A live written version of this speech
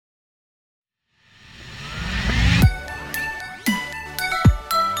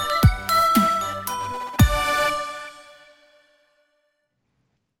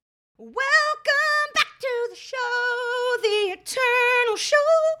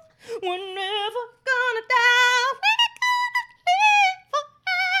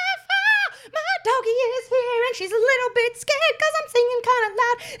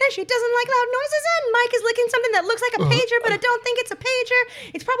and she doesn't like loud noises, and Mike is licking something that looks like a pager, but I don't think it's a pager.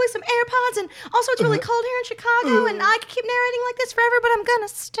 It's probably some AirPods, and also it's really cold here in Chicago, and I could keep narrating like this forever, but I'm gonna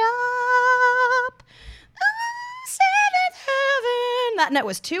stop. Oh, seventh heaven. That note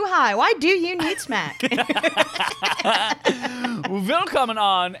was too high. Why do you need smack? Willkommen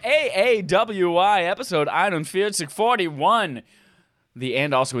on AAWI episode 41. The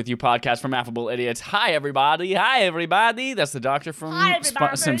And Also With You podcast from Affable Idiots. Hi, everybody. Hi, everybody. That's the doctor from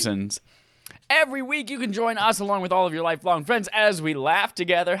Simpsons. Every week, you can join us along with all of your lifelong friends as we laugh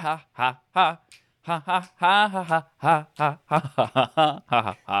together. Ha, ha, ha. Ha, ha, ha, ha, ha, ha, ha, ha, ha,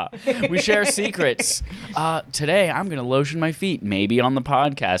 ha, ha. We share secrets. Today, I'm going to lotion my feet, maybe on the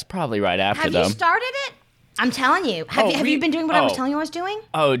podcast, probably right after them. Have you started it? I'm telling you. Have you been doing what I was telling you I was doing?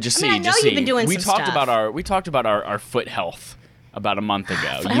 Oh, I know you've been doing we some talked stuff. We talked about our foot health about a month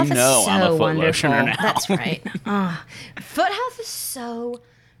ago. Foot health is so I'm a foot wonderful. lotioner now. That's right. Foot health is so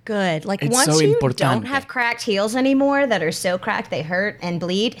good. Like It's once so you importante. don't have cracked heels anymore that are so cracked they hurt and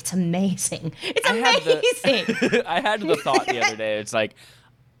bleed, it's amazing. It's amazing. I had the thought the other day. It's like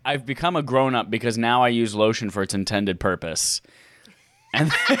I've become a grown up because now I use lotion for its intended purpose.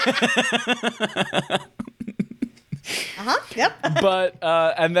 And Yep. But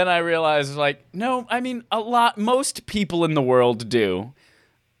and then I realized, like, no, I mean, most people in the world do.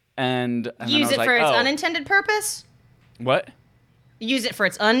 And then Use I was it like, for its oh. unintended purpose? What? Use it for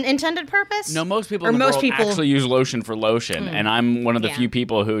its unintended purpose? No, most people Or in the most world people- actually use lotion for lotion, and I'm one of the Yeah. few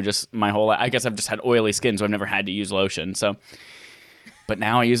people who just my whole life, I guess I've just had oily skin, so I've never had to use lotion. So, but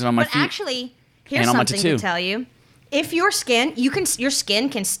now I use it on my But feet. actually, here's And on my something tattoo. to tell you. If your skin, your skin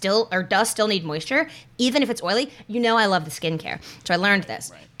can still or does still need moisture, even if it's oily. You know I love the skincare, so I learned this.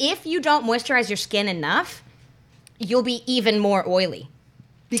 Right. If you don't moisturize your skin enough, you'll be even more oily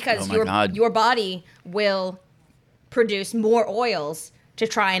because Oh my God. your body will produce more oils to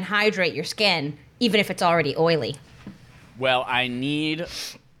try and hydrate your skin, even if it's already oily. Well, I need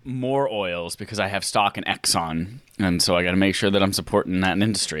more oils because I have stock in Exxon, and so I got to make sure that I'm supporting that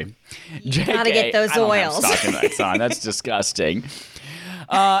industry. You gotta get those I don't oils. Have stock in Exxon. That's disgusting.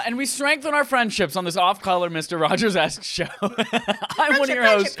 And we strengthen our friendships on this off-color Mr. Rogers-esque show. I'm one of your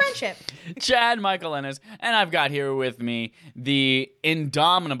hosts, Friendship. Chad Michael Ennis, and I've got here with me the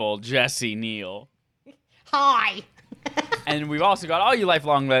indomitable Jesse Neal. Hi. And we've also got all you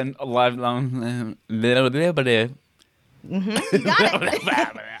lifelong You got it.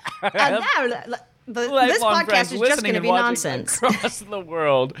 This lifelong podcast friends is just listening going to and be watching nonsense. across the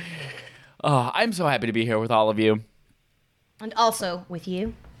world. Oh, I'm so happy to be here with all of you. And also with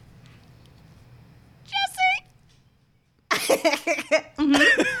you. I'm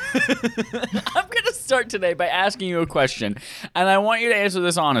going to start today by asking you a question, and I want you to answer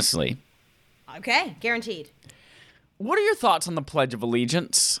this honestly. Okay, guaranteed. What are your thoughts on the Pledge of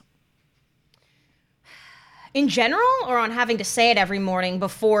Allegiance? In general, or on having to say it every morning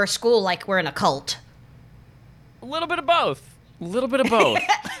before school like we're in a cult? A little bit of both. A little bit of both.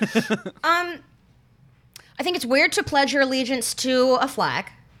 I think it's weird to pledge your allegiance to a flag.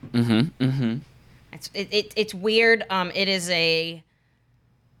 It's weird. It is a,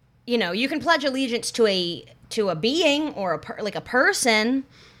 you can pledge allegiance to a being or a person.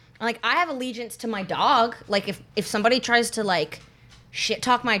 Like I have allegiance to my dog. Like if somebody tries to like shit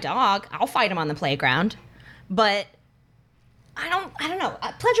talk my dog, I'll fight him on the playground. But I don't know.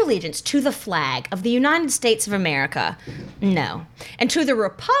 I pledge allegiance to the flag of the United States of America. No. And to the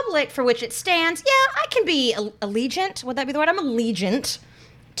republic for which it stands, yeah, I can be allegiant. Would that be the word? I'm allegiant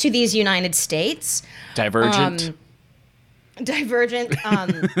to these United States. Divergent. Divergent.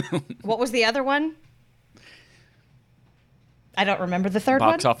 What was the other one? I don't remember the third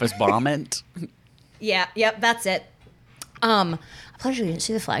Box one. office bombment. Yeah, yep, that's it. I pledge allegiance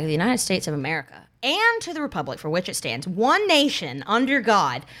to the flag of the United States of America and to the republic for which it stands, one nation under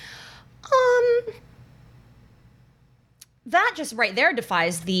God. That just right there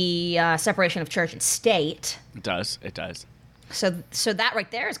defies the separation of church and state. It does. It does. So that right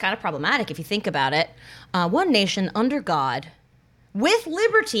there is kind of problematic if you think about it. One nation under God, with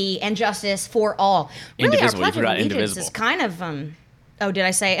liberty and justice for all. Really, our Indivisible. You Pledge of forgot Allegiance indivisible. is kind of oh, did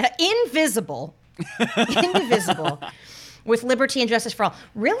I say invisible? Indivisible, with liberty and justice for all.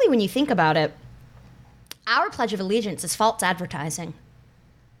 Really, when you think about it, our Pledge of Allegiance is false advertising.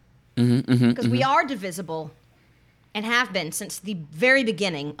 Because we are divisible, and have been since the very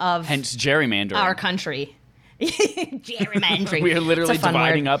beginning of Hence gerrymandering. our country. Gerrymandering. We are literally It's a fun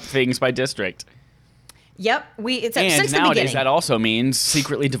dividing word. up things by district. Yep, it's And since the nowadays beginning. that also means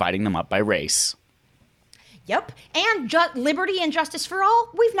secretly dividing them up by race. Yep, and liberty and justice for all.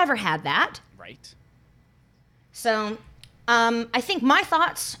 We've never had that. Right. So, I think my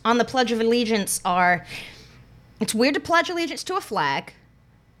thoughts on the Pledge of Allegiance are, it's weird to pledge allegiance to a flag.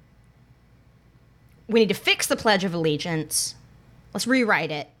 We need to fix the Pledge of Allegiance. Let's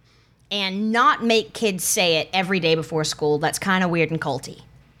rewrite it. And not make kids say it every day before school. That's kind of weird and culty.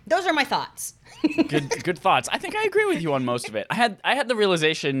 Those are my thoughts. Good thoughts. I think I agree with you on most of it. I had the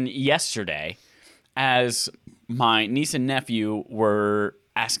realization yesterday as my niece and nephew were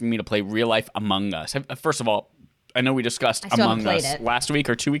asking me to play Real Life Among Us. First of all, I know we discussed Among Us last week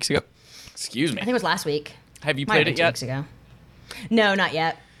or 2 weeks ago. Excuse me. I think it was last week. Have you played it yet? 2 weeks ago. No, not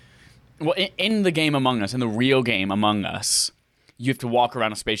yet. Well, in the game Among Us, in the real game Among Us, you have to walk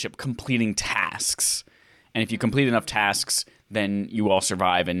around a spaceship completing tasks. And if you complete enough tasks, then you all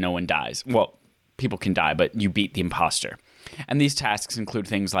survive and no one dies. Well, people can die, but you beat the imposter. And these tasks include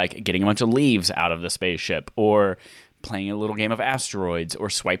things like getting a bunch of leaves out of the spaceship, or playing a little game of asteroids, or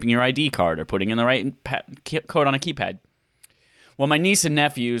swiping your ID card, or putting in the right code on a keypad. Well, my niece and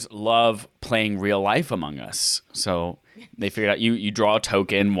nephews love playing Real Life Among Us. So they figured out you draw a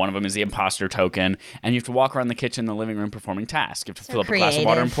token. One of them is the imposter token. And you have to walk around the kitchen, the living room performing tasks. You have to fill up a glass of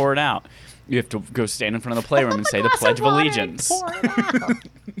water and pour it out. You have to go stand in front of the playroom and say the Pledge of Allegiance. Pour it out.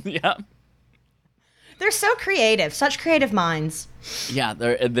 Yeah. They're so creative. Such creative minds. Yeah,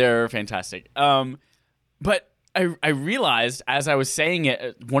 they're fantastic. But I realized as I was saying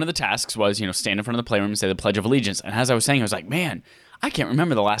it, one of the tasks was, stand in front of the playroom and say the Pledge of Allegiance. And as I was saying, I was like, man, I can't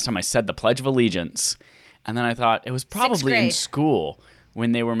remember the last time I said the Pledge of Allegiance. And then I thought it was probably in school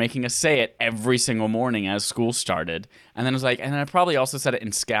when they were making us say it every single morning as school started. And then I was like, and I probably also said it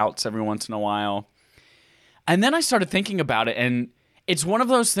in Scouts every once in a while. And then I started thinking about it, and it's one of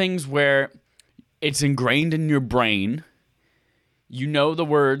those things where it's ingrained in your brain. You know the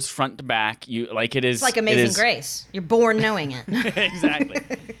words front to back. It's like Amazing Grace. You're born knowing it. Exactly.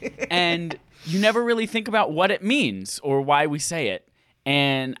 And you never really think about what it means or why we say it.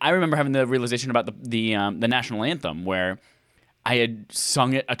 And I remember having the realization about the national anthem, where I had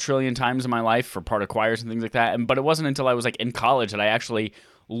sung it a trillion times in my life for part of choirs and things like that. But it wasn't until I was in college that I actually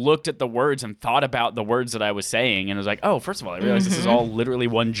looked at the words and thought about the words that I was saying. And I was like, oh, first of all, I realized this is all literally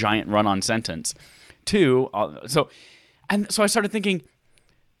one giant run-on sentence. Two, so I started thinking,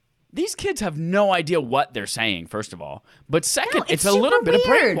 these kids have no idea what they're saying, first of all. But second, it's a little bit of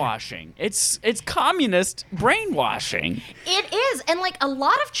brainwashing. It's communist brainwashing. It is. And a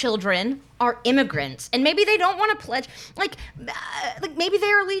lot of children are immigrants, and maybe they don't want to pledge, maybe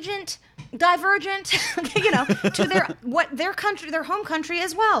they're divergent, to their country, their home country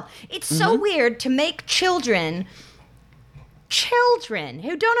as well. It's so weird to make children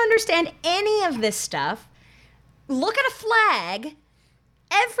who don't understand any of this stuff look at a flag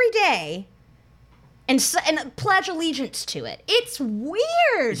every day and pledge allegiance to it. It's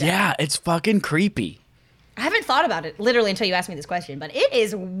weird. Yeah, it's fucking creepy. I haven't thought about it literally until you asked me this question, but it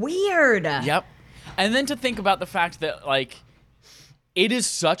is weird. Yep. And then to think about the fact that it is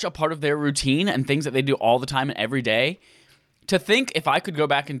such a part of their routine and things that they do all the time and every day. To think if I could go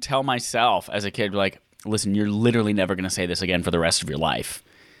back and tell myself as a kid, listen, you're literally never going to say this again for the rest of your life.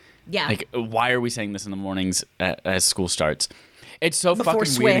 Yeah. Why are we saying this in the mornings as school starts? It's so Before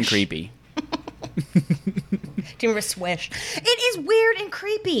fucking weird and creepy. Do you remember Swish? It is weird and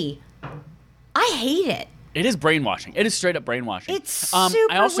creepy. I hate it. It is brainwashing. It is straight up brainwashing. It's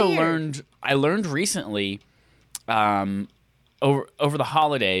super I also weird. learned recently, over the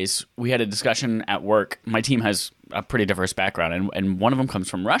holidays, we had a discussion at work. My team has a pretty diverse background, and one of them comes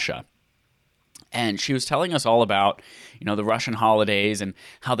from Russia. And she was telling us all about, the Russian holidays and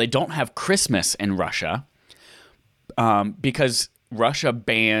how they don't have Christmas in Russia because Russia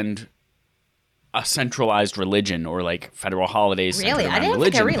banned a centralized religion or federal holidays. Really? I didn't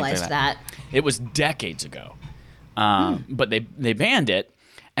think I realized that. It was decades ago. But they banned it.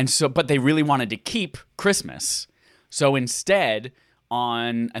 And so, but they really wanted to keep Christmas. So instead,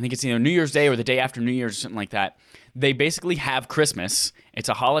 on, I think it's either New Year's Day or the day after New Year's or something like that, they basically have Christmas. It's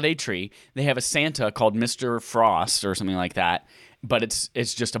a holiday tree. They have a Santa called Mr. Frost or something like that, but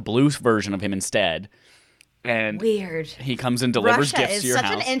it's just a blue version of him instead. And weird. He comes and delivers gifts to your house.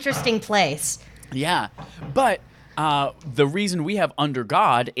 Russia is such an interesting place. Yeah, but the reason we have "Under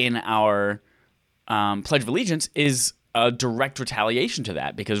God" in our Pledge of Allegiance is a direct retaliation to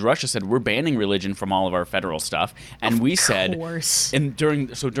that, because Russia said we're banning religion from all of our federal stuff, and we said during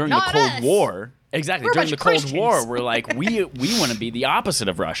the Cold War. Exactly. During the Cold War, we're like, we want to be the opposite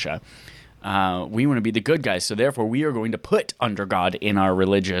of Russia. We want to be the good guys. So therefore, we are going to put "Under God" in our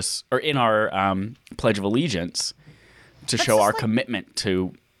Pledge of Allegiance to show our commitment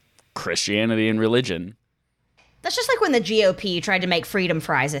to Christianity and religion. That's just like when the GOP tried to make freedom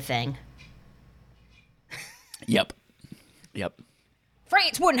fries a thing. Yep. Yep.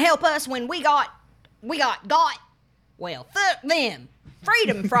 France wouldn't help us when we got. Well, fuck them.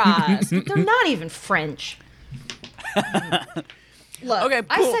 Freedom fries. They're not even French. Look, Okay,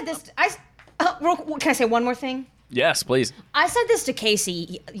 I cool. said this. Can I say one more thing? Yes, please. I said this to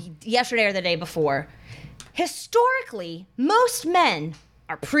Casey yesterday or the day before. Historically, most men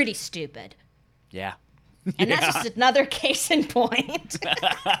are pretty stupid. Yeah. And that's just another case in point.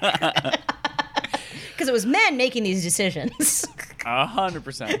 Because it was men making these decisions.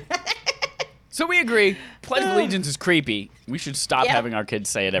 100%. So we agree. Pledge of Allegiance is creepy. We should stop Yep. having our kids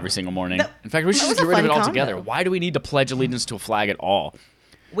say it every single morning. No, In fact, we should that just was get a rid of it fun altogether. combo. Why do we need to pledge allegiance to a flag at all?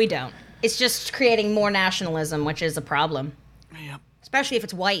 We don't. It's just creating more nationalism, which is a problem. Yep. Especially if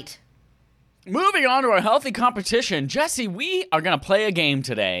it's white. Moving on to our healthy competition. Jesse, we are going to play a game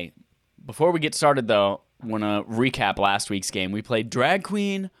today. Before we get started, though, I want to recap last week's game. We played drag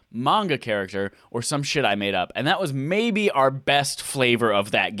queen, manga character, or some shit I made up. And that was maybe our best flavor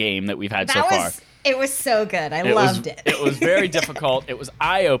of that game that we've had so far. It was so good. I loved it. It was very difficult. It was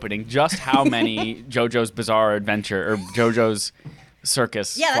eye-opening just how many JoJo's Bizarre Adventure or JoJo's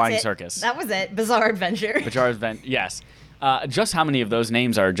Circus, Yeah, that's Flying it. Circus. That was it. Bizarre Adventure. Bizarre Adventure, yes. Just how many of those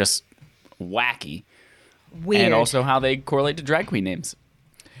names are just wacky. Weird. And also how they correlate to drag queen names.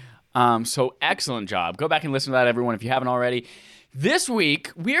 So excellent job. Go back and listen to that, everyone, if you haven't already. This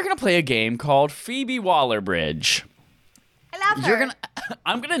week, we are going to play a game called Phoebe Waller-Bridge. I love her.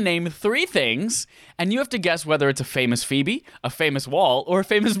 I'm gonna name 3 things, and you have to guess whether it's a famous Phoebe, a famous wall, or a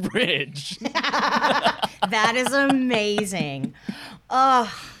famous bridge. That is amazing.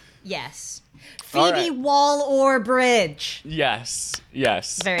 Oh, yes. All Phoebe right. Wall or Bridge. Yes.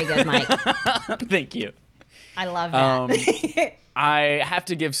 Very good, Mike. Thank you. I love that. I have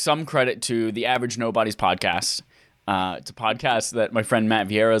to give some credit to the Average Nobody's podcast. It's a podcast that my friend Matt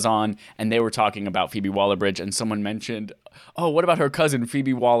Vieira's on, and they were talking about Phoebe Waller-Bridge, and someone mentioned, oh, what about her cousin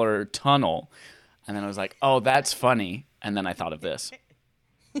Phoebe Waller-Tunnel? And then I was like, oh, that's funny. And then I thought of this.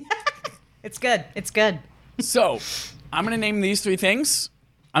 It's good. It's good. So, I'm going to name these 3 things.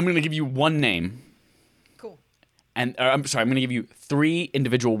 I'm going to give you one name. Cool. And I'm sorry, I'm going to give you 3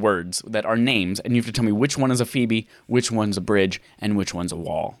 individual words that are names, and you have to tell me which one is a Phoebe, which one's a bridge, and which one's a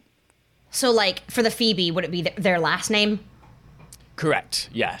wall. So, like, for the Phoebe, would it be their last name? Correct.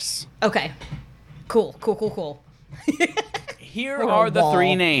 Yes. Okay. Cool. Here Or a are the wall.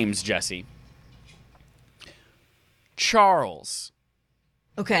 3 names, Jesse. Charles,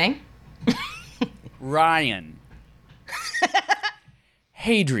 Okay. Ryan,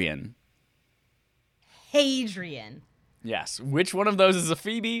 Hadrian. Hadrian. Yes. Which one of those is a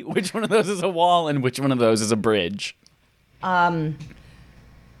Phoebe? Which one of those is a wall? And which one of those is a bridge?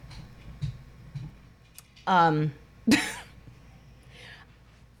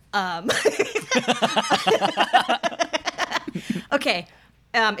 Okay.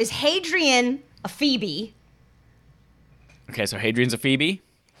 Is Hadrian a Phoebe? Okay, so Hadrian's a Phoebe.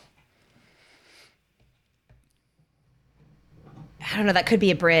 I don't know. That could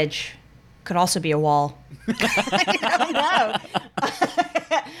be a bridge. Could also be a wall. I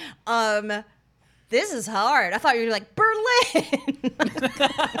don't know. This is hard. I thought you were like Berlin.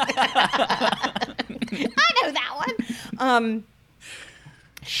 I know that one.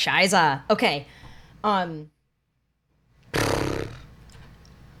 Shiza. Okay.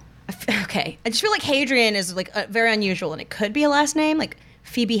 Okay. I just feel like Hadrian is like very unusual, and it could be a last name, like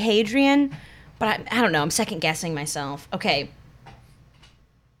Phoebe Hadrian, but I don't know. I'm second guessing myself. Okay.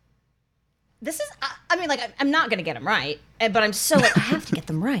 This is, I mean, like, I'm not going to get them right, but I'm so, like, I have to get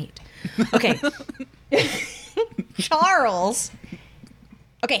them right. Okay. Charles.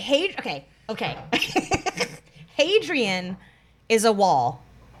 Okay, okay. Hadrian is a wall.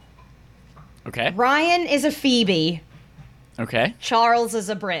 Okay. Ryan is a Phoebe. Okay. Charles is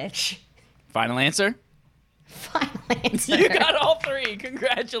a bridge. Final answer? Final answer. You got all 3.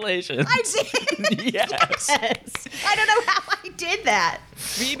 Congratulations. I did. Yes. Yes. I don't know how I did that.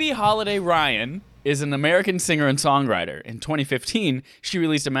 Phoebe Holiday Ryan is an American singer and songwriter. In 2015, she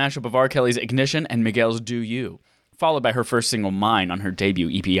released a mashup of R. Kelly's Ignition and Miguel's Do You, followed by her first single Mine on her debut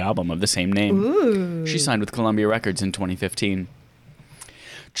EP album of the same name. Ooh. She signed with Columbia Records in 2015.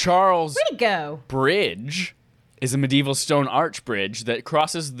 Charles Way to go. Bridge is a medieval stone arch bridge that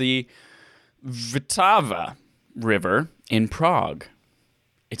crosses the Vltava River in Prague.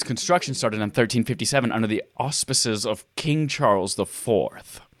 Its construction started in 1357 under the auspices of King Charles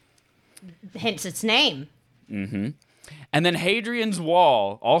IV. Hence its name. And then Hadrian's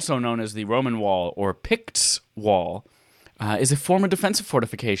Wall, also known as the Roman Wall or Picts Wall, is a former defensive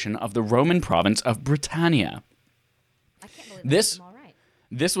fortification of the Roman province of Britannia. I can't believe This- I'm all right.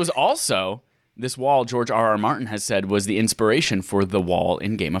 This was also This wall, George R.R. Martin has said, was the inspiration for the wall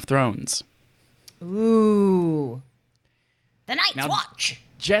in Game of Thrones. Ooh. The Night's Watch.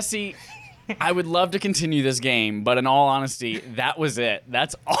 Jesse, I would love to continue this game, but in all honesty, that was it.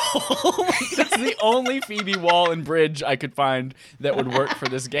 That's all. That's the only Phoebe wall and bridge I could find that would work for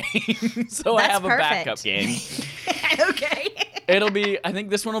this game. So I have a backup game. Okay. I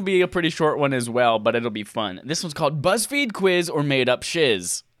think this one will be a pretty short one as well, but it'll be fun. This one's called BuzzFeed Quiz or Made Up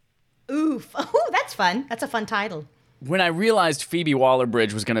Shiz. Oof. Oh, that's fun. That's a fun title. When I realized Phoebe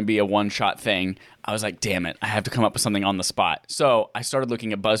Waller-Bridge was going to be a one-shot thing, I was like, damn it, I have to come up with something on the spot. So I started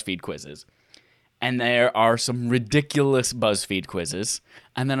looking at BuzzFeed quizzes. And there are some ridiculous BuzzFeed quizzes.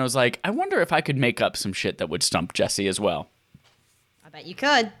 And then I was like, I wonder if I could make up some shit that would stump Jesse as well. I bet you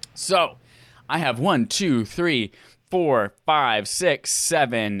could. So I have 1, 2, 3, 4, 5, 6,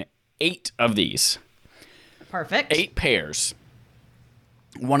 7, 8 of these. Perfect. 8 pairs.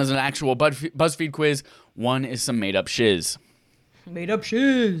 One is an actual BuzzFeed quiz. One is some made-up shiz. Made-up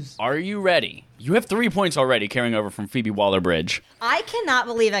shiz. Are you ready? You have 3 points already carrying over from Phoebe Waller-Bridge. I cannot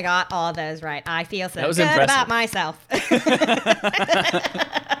believe I got all those right. I feel so good impressive. about myself.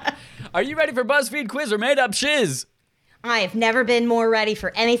 Are you ready for BuzzFeed quiz or made-up shiz? I have never been more ready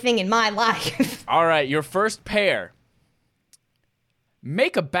for anything in my life. All right, your first pair.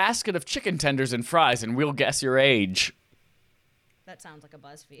 Make a basket of chicken tenders and fries and we'll guess your age. That sounds like a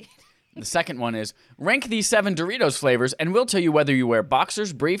BuzzFeed. The second one is, rank these 7 Doritos flavors and we'll tell you whether you wear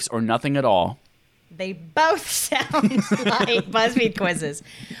boxers, briefs, or nothing at all. They both sound like BuzzFeed quizzes.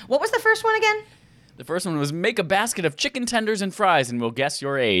 What was the first one again? The first one was, make a basket of chicken tenders and fries and we'll guess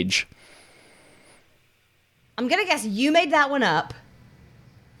your age. I'm going to guess you made that one up.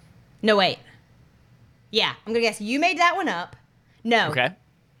 No, wait. Yeah, I'm going to guess you made that one up. No. Okay.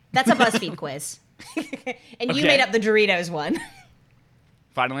 That's a BuzzFeed quiz. And you made up the Doritos one.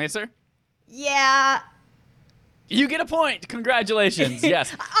 Final answer? Yeah. You get a point. Congratulations.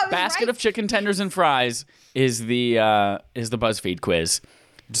 Yes. Basket of chicken tenders and fries is the BuzzFeed quiz.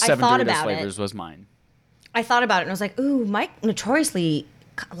 7 Doritos flavors was mine. I thought about it and I was like, ooh, Mike notoriously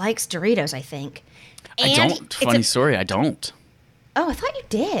likes Doritos, I think. I don't. Funny story, I don't. Oh, I thought you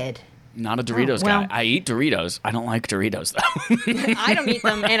did. Not a Doritos guy. I eat Doritos. I don't like Doritos, though. I don't eat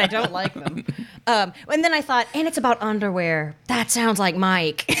them, and I don't like them. And then I thought, and it's about underwear. That sounds like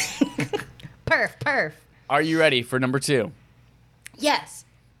Mike. Perf. Are you ready for number 2? Yes.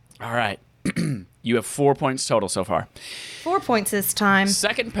 All right. You have 4 points total so far. 4 points this time.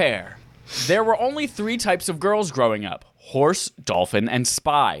 Second pair. There were only 3 types of girls growing up. Horse, dolphin, and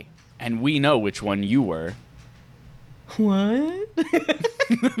spy. And we know which one you were. What?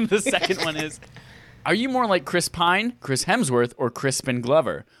 The second one is, are you more like Chris Pine, Chris Hemsworth, or Crispin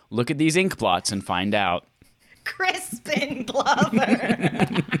Glover? Look at these ink blots and find out. Crispin Glover.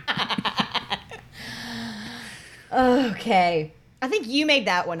 Okay. I think you made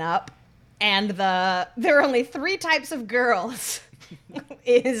that one up. And there are only 3 types of girls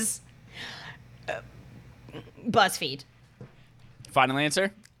is BuzzFeed. Final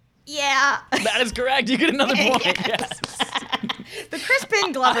answer? Yeah. That is correct. You get another point. Yes. The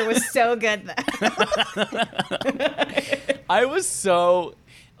Crispin Glover was so good, though. I was so,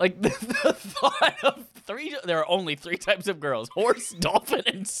 like, the thought of there are only 3 types of girls. Horse, dolphin,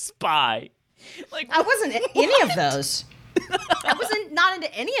 and spy. Like, I wasn't any of those. I wasn't not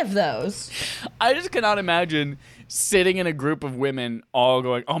into any of those. I just cannot imagine sitting in a group of women all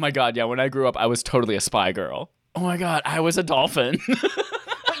going, oh my God, yeah, when I grew up, I was totally a spy girl. Oh my God, I was a dolphin.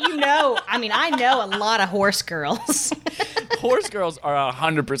 But I know a lot of horse girls. Horse girls are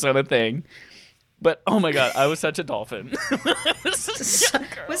 100% a thing. But oh my God, I was such a dolphin.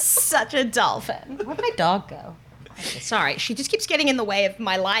 Was such a dolphin. Where'd my dog go? Sorry, she just keeps getting in the way of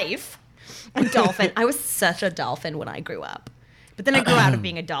my life. A dolphin. I was such a dolphin when I grew up. But then I grew out of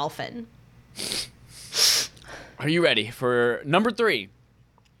being a dolphin. Are you ready for number 3?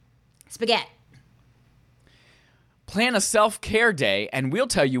 Spaghetti. Plan a self-care day, and we'll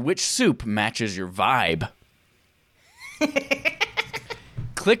tell you which soup matches your vibe.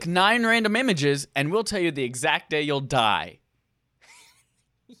 Click 9 random images, and we'll tell you the exact day you'll die.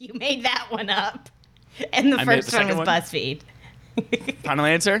 You made that one up. And the first one was BuzzFeed. Final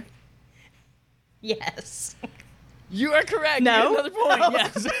answer? Yes. You are correct. No? You get another point. No.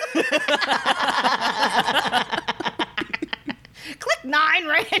 Yes. Click 9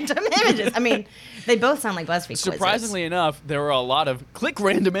 random images. I mean, they both sound like BuzzFeed quizzes. Surprisingly enough, there were a lot of click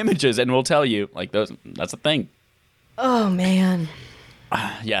random images, and we'll tell you. Like, that's a thing. Oh, man.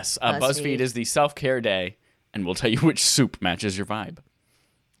 Yes. BuzzFeed is the self-care day, and we'll tell you which soup matches your vibe.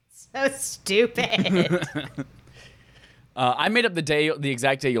 So stupid. I made up the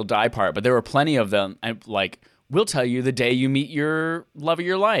exact day you'll die part, but there were plenty of them. Like, we'll tell you the day you meet your love of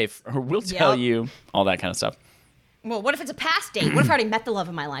your life, or we'll tell you all that kind of stuff. Well, what if it's a past date? What if I already met the love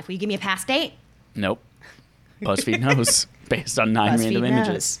of my life? Will you give me a past date? Nope. BuzzFeed knows based on 9 random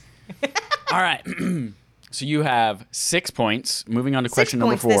images. All right. So you have 6 points. Moving on to question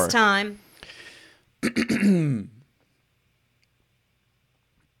number 4. 6 points this time.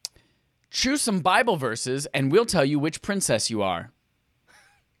 Choose some Bible verses, and we'll tell you which princess you are.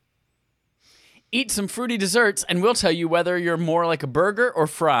 Eat some fruity desserts, and we'll tell you whether you're more like a burger or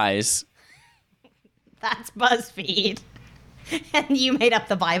fries. That's BuzzFeed. And you made up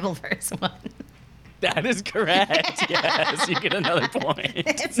the Bible verse one. That is correct. Yes, you get another point.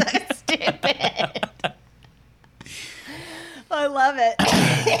 It's so stupid. I love it.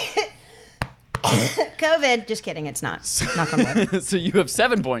 COVID. Just kidding. It's not. Knock on wood. So you have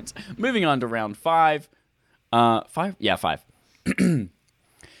 7 points. Moving on to round 5. 5? Yeah, 5.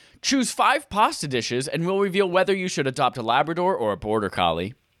 Choose 5 pasta dishes, and we'll reveal whether you should adopt a Labrador or a Border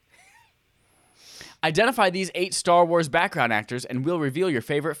Collie. Identify these 8 Star Wars background actors, and we'll reveal your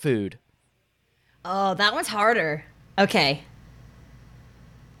favorite food. Oh, that one's harder. Okay.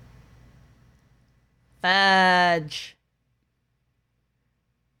 Fudge.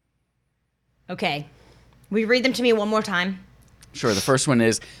 Okay. Will you read them to me one more time? Sure. The first one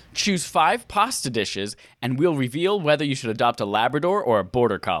is, choose 5 pasta dishes, and we'll reveal whether you should adopt a Labrador or a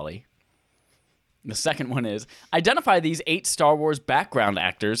Border Collie. The second one is, identify these 8 Star Wars background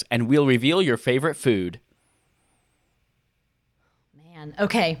actors, and we'll reveal your favorite food. Man.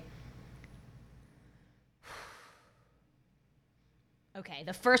 Okay. Okay,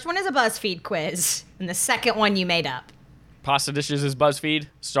 the first one is a BuzzFeed quiz, and the second one you made up. Pasta dishes is BuzzFeed,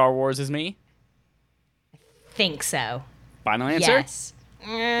 Star Wars is me? Think so. Final answer? Yes.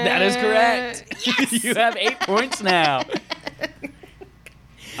 That is correct. Yes! You have 8 points now.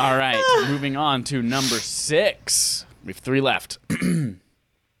 All right, moving on to number 6. We have 3 left. Can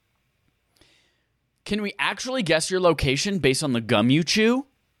we actually guess your location based on the gum you chew?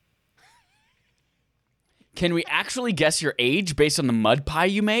 Can we actually guess your age based on the mud pie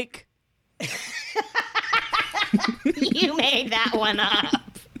you make? You made that one up.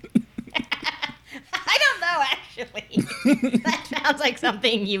 I don't know, actually. That sounds like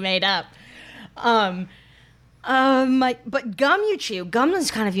something you made up. But gum you chew, gum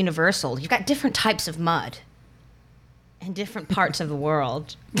is kind of universal. You've got different types of mud in different parts of the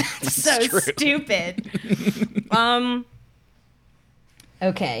world. That's so true. stupid.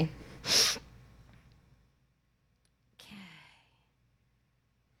 Okay.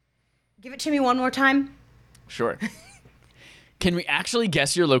 Give it to me one more time. Sure. Can we actually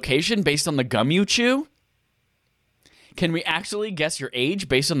guess your location based on the gum you chew? Can we actually guess your age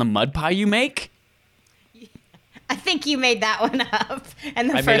based on the mud pie you make? I think you made that one up. And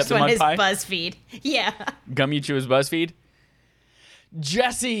the first one is BuzzFeed. Yeah. Gum you chew is BuzzFeed?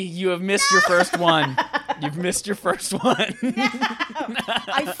 Jesse, you have missed your first one. You've missed your first one. No.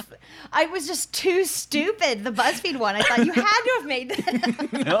 I was just too stupid. The BuzzFeed one. I thought you had to have made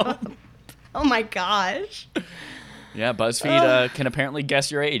that. No. Oh my gosh. Yeah, BuzzFeed can apparently guess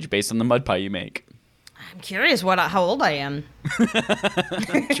your age based on the mud pie you make. I'm curious how old I am.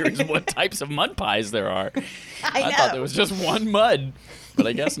 I'm curious what types of mud pies there are. I know. Thought there was just one mud, but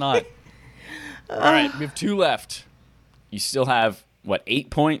I guess not. All right, we have 2 left. You still have, 8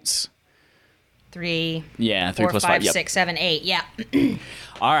 points? 3. Yeah, 3 4, plus 5, 5. Yep. 6, 7, 8. Yeah.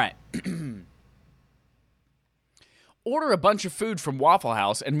 All right. Order a bunch of food from Waffle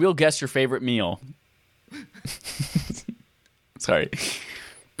House, and we'll guess your favorite meal. Sorry.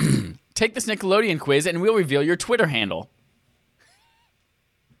 Take this Nickelodeon quiz, and we'll reveal your Twitter handle.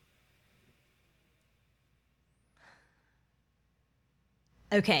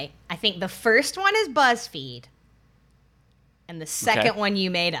 Okay, I think the first one is BuzzFeed, and the second one you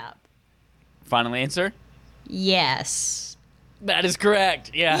made up. Final answer? Yes. That is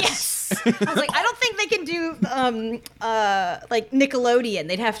correct. Yes. Yes. I was like, I don't think they can do like Nickelodeon.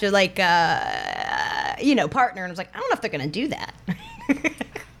 They'd have to partner. And I was like, I don't know if they're gonna do that.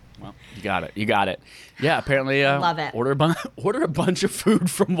 Well, you got it. You got it. Yeah, apparently. Love it. Order a bunch of food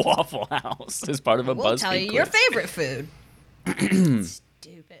from Waffle House as part of a BuzzFeed We'll tell you quiz. your favorite food.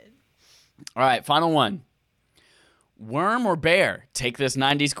 Stupid. All right, final one. Worm or bear? Take this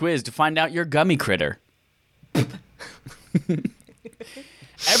 90s quiz to find out your gummy critter.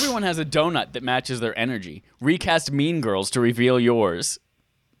 Everyone has a donut that matches their energy. Recast Mean Girls to reveal yours.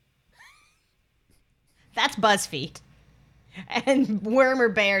 That's BuzzFeed. And worm or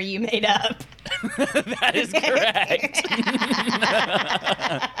bear you made up. That is correct.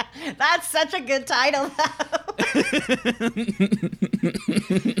 That's such a good title, though.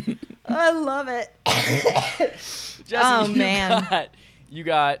 I love it. Jesse, Oh, man. You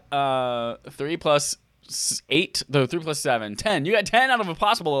got 3 plus 8, though 3 plus 7, 10. You got 10 out of a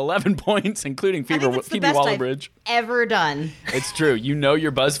possible 11 points, including I think that's the Phoebe best Waller-Bridge. I've ever done. It's true. You know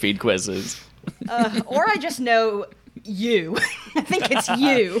your BuzzFeed quizzes. Or I just know you. I think it's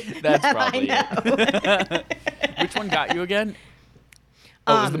you. That's that probably I know. Which one got you again?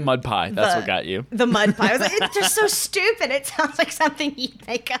 Oh, it was the mud pie. That's what got you. The mud pie. I was like, it's just so stupid. It sounds like something you'd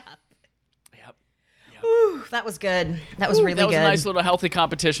make up. Yep. Ooh, that was good. That was really good. That was a nice little healthy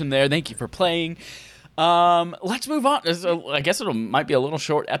competition there. Thank you for playing. Let's move on. I guess might be a little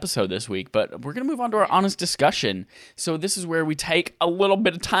short episode this week, but we're going to move on to our honest discussion. So this is where we take a little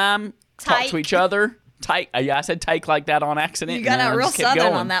bit of time, talk to each other. Yeah, I said take like that on accident. You got out real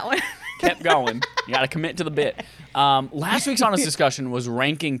southern on that one. Kept going. You got to commit to the bit. Last week's honest discussion was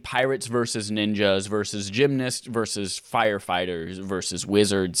ranking pirates versus ninjas versus gymnasts versus firefighters versus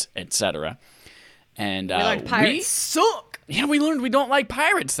wizards, etc. And we learned pirates suck. Yeah, we learned we don't like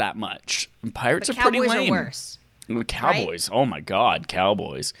pirates that much. Pirates are pretty lame. Cowboys are worse. Cowboys. Right? Oh my God,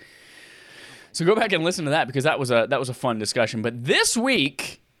 cowboys. So go back and listen to that because that was a fun discussion. But this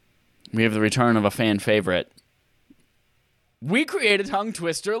week we have the return of a fan favorite. We created Tongue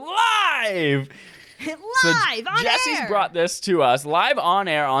Twister live. Live on Jesse's air. brought this to us live on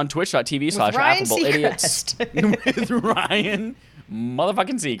air on twitch.tv/AffableIdiots with Ryan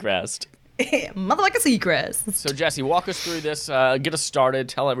motherfucking Seacrest. Motherfucking Seacrest. So Jesse, walk us through this. Get us started.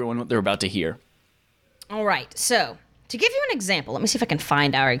 Tell everyone what they're about to hear. All right. So to give you an example, let me see if I can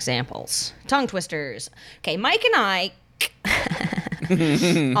find our examples. Tongue twisters. Okay, Mike and I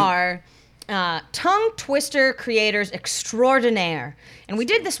are tongue twister creators extraordinaire. And we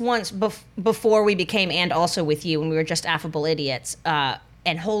did this once before we became And Also With You when we were just Affable Idiots.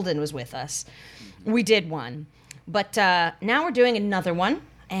 And Holden was with us. We did one. But now we're doing another one.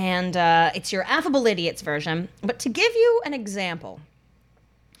 And it's your Affable Idiots version. But to give you an example,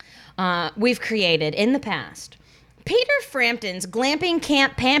 we've created in the past Peter Frampton's Glamping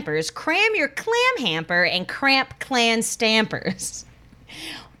Camp Pampers, Cram Your Clam Hamper, and Cramp Clan Stampers.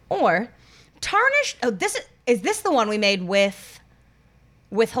 Or Tarnished. Oh, is this the one we made with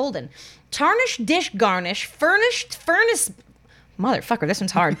Holden? Tarnished Dish Garnish, Furnished Furnace. Motherfucker, this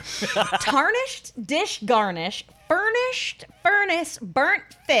one's hard. Tarnished Dish Garnish, Furnished Furnace, Burnt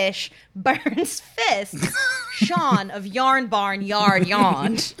Fish, Burns Fist, Sean of Yarn Barn Yard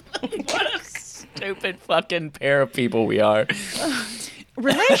Yawned. What a stupid fucking pair of people we are.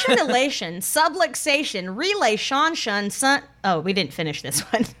 Relation, elation, subluxation, relay, Sean, shun, son. Oh, we didn't finish this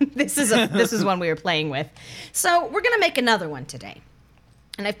one. This is one we were playing with. So we're gonna make another one today,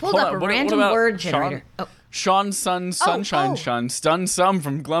 and I've pulled up a random word generator. Sean, Sun, Sunshine, Shun, Stun Some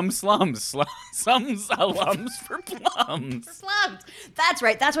from Glum Slums, Sums alums for plums. Slums. That's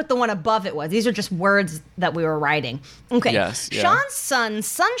right. That's what the one above it was. These are just words that we were writing. Okay. Yes. Yeah. Sean, Sun,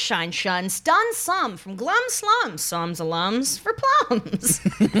 Sunshine, Shun, Stun Some from Glum Slums, Sums alums for plums.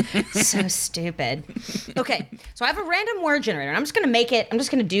 So stupid. Okay. So I have a random word generator. And I'm just going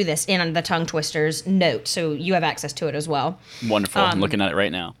to do this in the Tongue Twisters note so you have access to it as well. Wonderful. I'm looking at it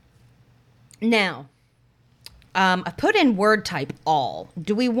right now. Now, I put in word type all.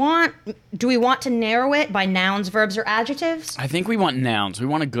 Do we want to narrow it by nouns, verbs, or adjectives? I think we want nouns. We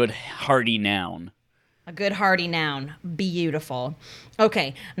want a good hearty noun. A good hearty noun. Beautiful.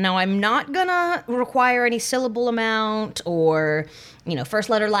 Okay, now I'm not gonna require any syllable amount or, first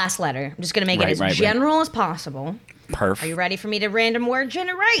letter, last letter. I'm just gonna make it as general as possible. Perfect. Are you ready for me to random word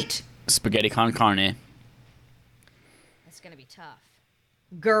generate? Spaghetti con carne. That's gonna be tough.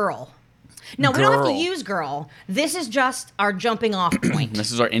 Girl. No, we don't have to use girl. This is just our jumping off point.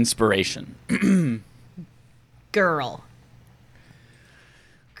 This is our inspiration. Girl.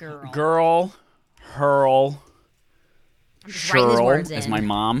 Girl. Hurl. Shirl is my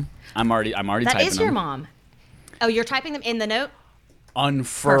mom. I'm already typing them. That is your mom. Oh, you're typing them in the note?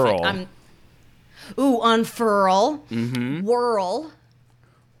 Unfurl. Perfect. Unfurl. Mm-hmm. Whirl.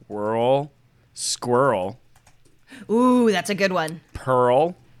 Whirl. Squirrel. Ooh, that's a good one.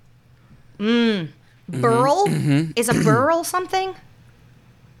 Pearl. Burl? Mm-hmm. Is a burl something?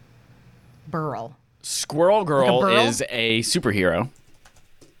 Burl. Squirrel Girl is a superhero.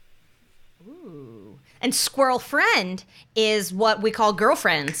 Ooh. And Squirrel Friend is what we call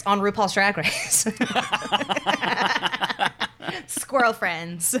girlfriends on RuPaul's Drag Race. Squirrel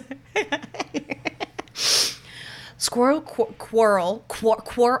Friends. Squirrel, quarrel.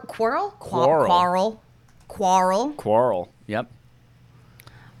 Yep.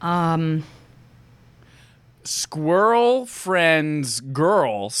 Squirrel Friend's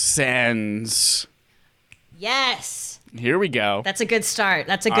girl sends. Yes. Here we go. That's a good start.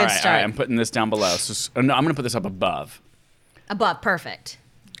 That's a All good right, start. all right, I'm putting this down below. No, I'm going to put this up above. Above, perfect.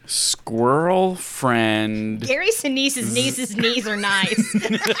 Squirrel friend. Gary Sinise's niece's knees are nice.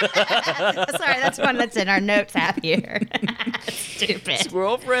 Sorry, that's one that's in our notes app here. Stupid.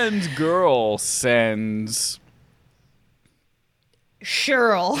 Squirrel friend's girl sends.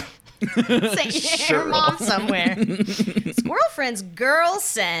 Cheryl. Say her mom somewhere. Squirrel friend's girl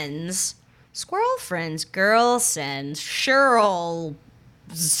sends. Squirrel friend's girl sends. Cheryl.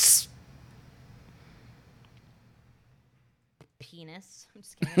 Penis. I'm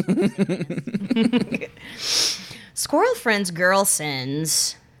just kidding. Squirrel friend's girl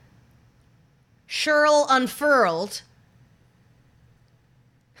sends. Cheryl unfurled.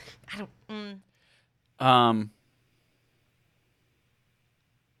 I don't.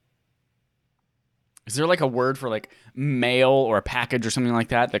 Is there like a word for like mail or a package or something like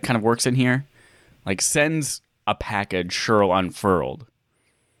that kind of works in here? Like sends a package, Cheryl unfurled.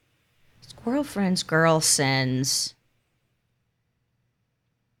 Squirrel friend's girl sends.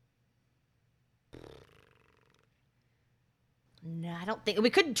 No, I don't think we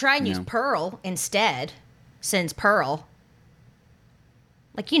could try and use pearl instead. Sends pearl.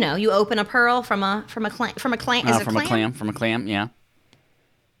 Like you open a pearl from a clam. From a clam, yeah.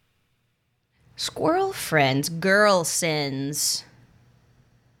 Squirrel friend's girl sends.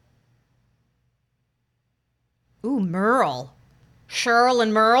 Ooh, Merle. Cheryl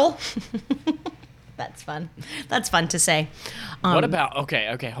and Merle. That's fun. That's fun to say. What about,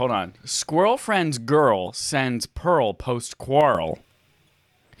 okay, hold on. Squirrel friend's girl sends Pearl post quarrel.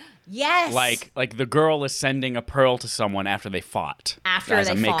 Yes. Like the girl is sending a pearl to someone after they fought. After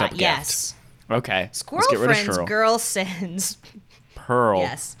they fought, yes. Okay. Squirrel let's get rid friend's of Cheryl. girl sends. Pearl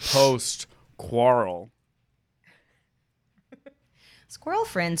Yes. post quarrel. Squirrel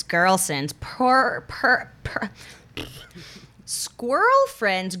friend's girl sends Squirrel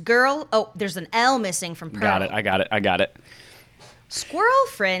friend's girl. Oh, there's an L missing from pearl. Got it. I got it. Squirrel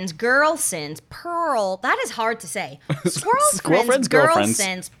friend's girl sends pearl. That is hard to say. Squirrel friend's friend's girl girlfriends.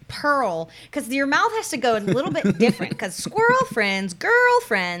 sends pearl. Because your mouth has to go a little bit different. Because squirrel friends,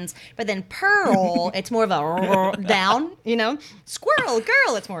 girlfriends, but then pearl, it's more of a down, Squirrel,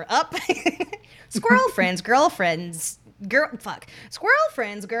 girl, it's more up. Squirrel friends, girlfriends, Squirrel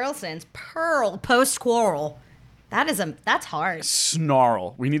friends, girl sends pearl post quarrel. That's hard.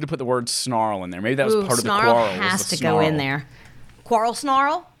 Snarl. We need to put the word snarl in there. Maybe that was part of the snarl quarrel. has to go in there. Quarrel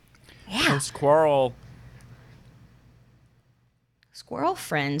snarl? Yeah. Post quarrel. Squirrel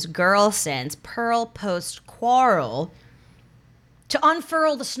friends, girl sends pearl post quarrel to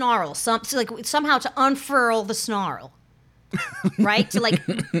unfurl the snarl. Somehow to unfurl the snarl. Right?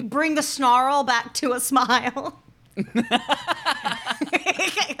 To bring the snarl back to a smile.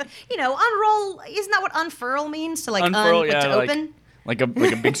 Unroll. Isn't that what unfurl means? To unfurl, to open? Like a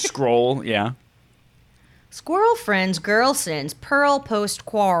big scroll, yeah. Squirrel friends, girl sends pearl post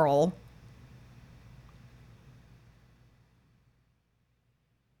quarrel.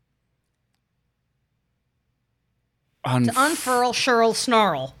 To unfurl Cheryl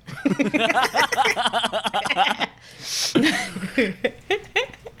snarl.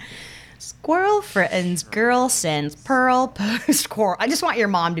 Squirrel friends, girl sends pearl post quarrel. I just want your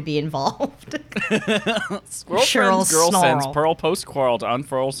mom to be involved. Squirrel Cheryl friends, girl snarl. sends pearl post quarrel to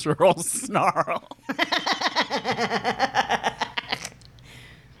unfurl Cheryl snarl.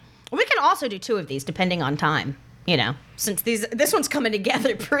 We can also do 2 of these depending on time. Since this one's coming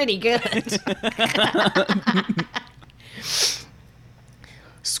together pretty good.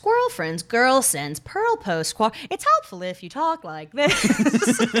 Squirrel friends, girl sends pearl post quarrel. It's helpful if you talk like this.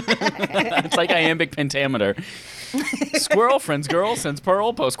 It's like iambic pentameter. Squirrel friends, girl sends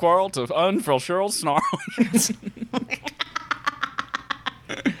pearl post quarrel to unfurl Cheryl snarl.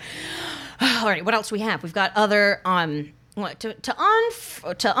 All right, what else we have? We've got other to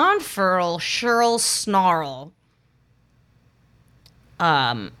unfurl Cheryl snarl.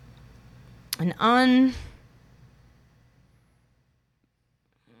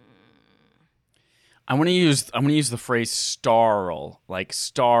 I want to use the phrase starl, like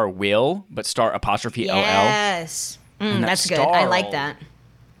star will, but star apostrophe LL. Yes. That's good. I like that.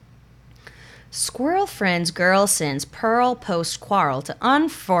 Squirrel friends, girl sends pearl post quarrel to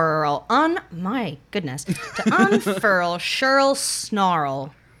unfurl my goodness. To unfurl Cheryl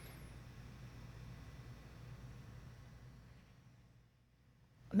snarl.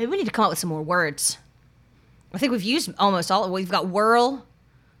 Maybe we need to come up with some more words. I think we've used almost all. We've got whirl,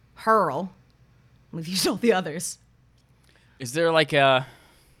 hurl. We've used all the others. Is there like a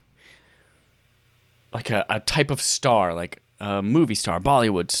type of star, like a movie star,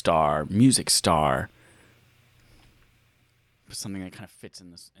 Bollywood star, music star, something that kind of fits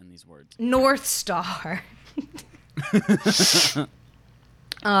in these words. North Star.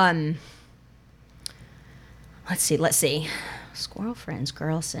 Let's see. Squirrel friends,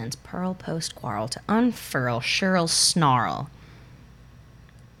 girl sends pearl post quarrel to unfurl Cheryl snarl.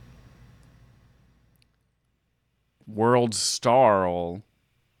 World starl.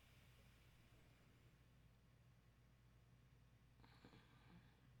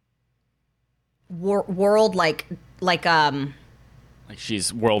 World like Like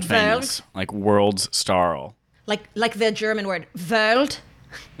she's world famous. Like world's starl. Like the German word Welt.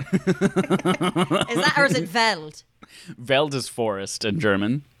 Is that, or is it Welt? Welt is forest in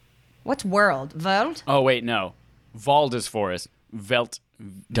German. What's world? Welt? Oh wait, no. Wald is forest. Welt,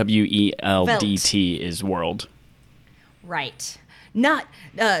 W-E-L-D-T is world. Right. Not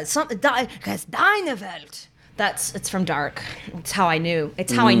something because deine Welt. It's from Dark. It's how I knew.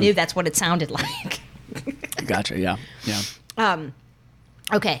 It's how I knew that's what it sounded like. Gotcha. Yeah.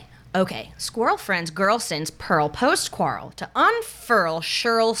 Okay. Squirrel friends, girl sends pearl post quarrel to unfurl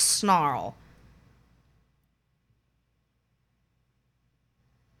Cheryl snarl.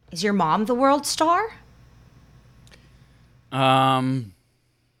 Is your mom the world star? Squirrel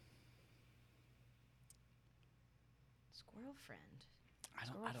friend. I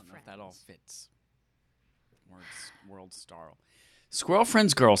don't know if that all fits. World starl. Squirrel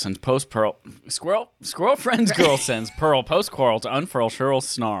friends girl sends post pearl. Squirrel friends girl sends pearl post quarrel to unfurl Cheryl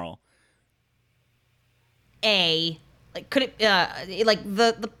snarl. Could it like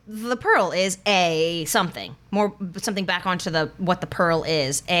the pearl is a something more something back onto what the pearl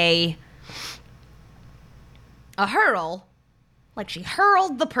is a hurdle, like she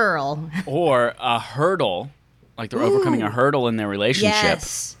hurled the pearl, or a hurdle, like they're overcoming a hurdle in their relationship.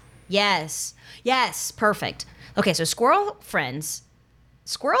 Yes, perfect. Okay, so squirrel friends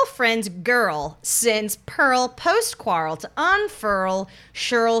girl sends pearl post quarrel to unfurl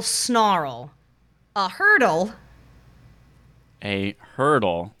Cheryl snarl. A hurdle. A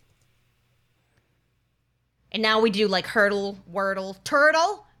hurdle. And now we do like hurdle, wordle,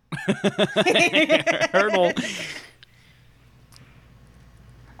 turtle. Hurdle.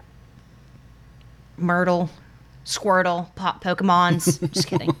 Myrtle, Squirtle, Pokemons. Just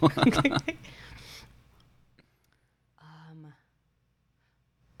kidding.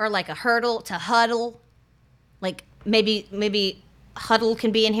 Or like a hurdle to huddle. Like maybe huddle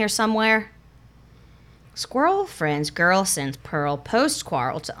can be in here somewhere. Squirrel friends girl sends pearl post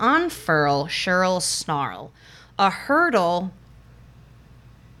quarrel to unfurl Cheryl snarl. A hurdle.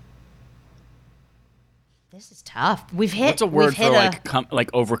 This is tough. What's a word for like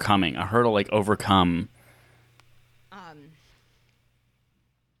overcoming? A hurdle, like overcome.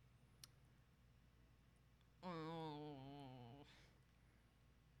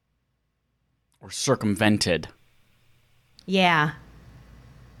 Or circumvented. Yeah.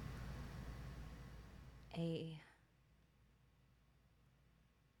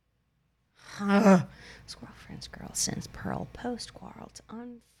 Squirrel friends girl sends pearl post quarrel to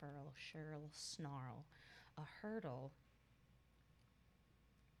unfurl Cheryl snarl. A hurdle.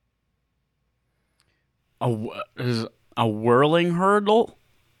 Is a whirling hurdle?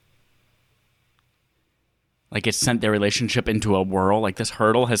 Like it sent their relationship into a whirl? Like this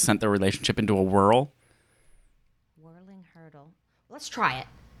hurdle has sent their relationship into a whirl? Whirling hurdle. Let's try it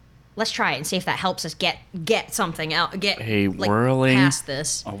and see if that helps us get something out. Past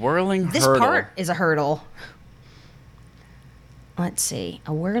this. A whirling hurdle. This part is a hurdle. Let's see.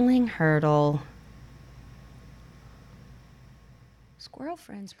 A whirling hurdle. Squirrel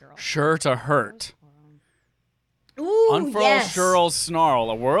friends girl. Sure to hurt. Ooh, unfurl yes. Cheryl snarl.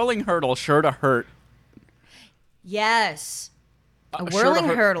 A whirling hurdle sure to hurt. Yes. A whirling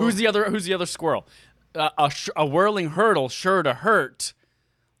hurdle. Who's the other squirrel? A whirling hurdle sure to hurt.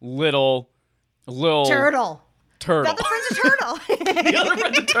 Little turtle. The other friend's a turtle. The other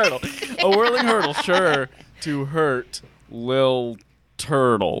friend's a turtle. A whirling hurdle sure to hurt lil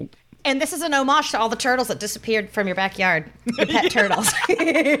turtle. And this is an homage to all the turtles that disappeared from your backyard. The pet turtles.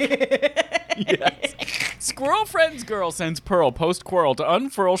 Yes. Squirrel friends girl sends pearl post quarrel to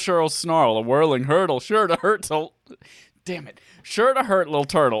unfurl Cheryl snarl. A whirling hurdle sure to hurt damn it. Sure to hurt lil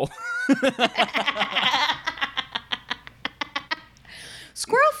turtle.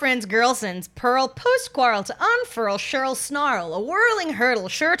 Squirrel friends girl sends pearl post quarrel to unfurl Cheryl snarl. A whirling hurdle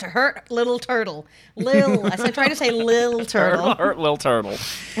sure to hurt little turtle. I'm trying to say lil turtle. Hurt lil turtle.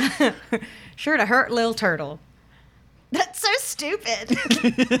 Sure to hurt lil turtle. That's so stupid.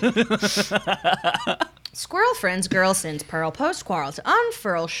 Squirrel friends girl sends pearl post quarrel to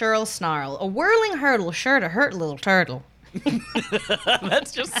unfurl Cheryl snarl. A whirling hurdle sure to hurt little turtle.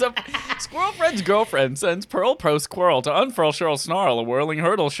 That's just some squirrel friend's girlfriend sends Pearl Pro Squirrel to unfurl Cheryl Snarl, a whirling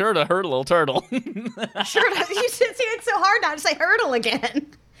hurdle, sure to hurdle turtle. Sure to, you see, it's so hard not to say hurdle again.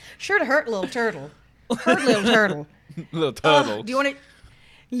 Sure to hurt little turtle. Hurt little turtle. Little turtle. Do you want to...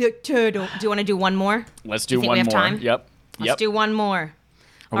 Little turtle. Do you want to do one more? Let's do think one we have more. time? Yep. Let's do one more.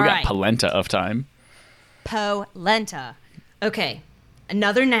 We All got right. polenta of time. Polenta. Okay.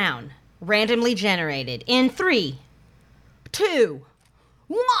 Another noun. Randomly generated in 3, 2,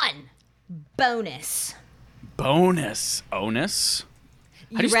 1. Bonus. Bonus. Onus?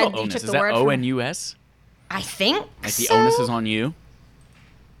 How do you spell onus? Is that O-N-U-S? I think Like the so. onus is on you?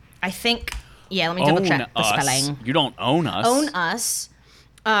 I think... Yeah, let me double check the Us. spelling. You don't own us. Own us.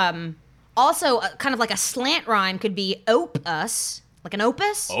 Also, kind of like a slant rhyme could be ope us. Like an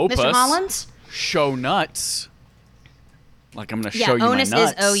opus? Opus? Mr. Hollins? Show nuts. Like I'm going to Yeah, show you onus my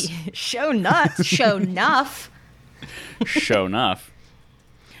nuts. is show nuts. Show nuff. Show enough.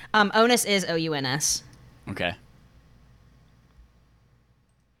 Onus is O-U-N-S. Okay.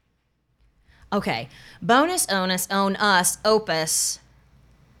 Okay. Bonus, onus, own us, opus.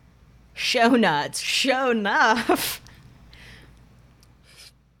 Show nuts. Show nuff.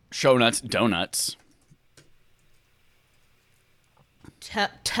 Show nuts, donuts.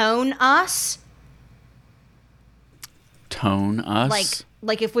 Tone us. Tone us.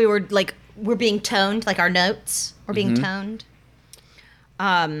 Like if we were like we're being toned, like our notes are being toned.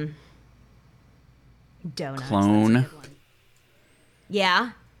 Donuts. Clone. That's a good one.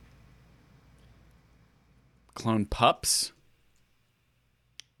 Yeah. Clone pups.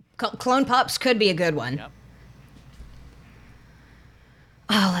 Clone pups could be a good one. Yep.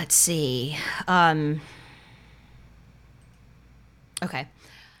 Oh, let's see. Okay.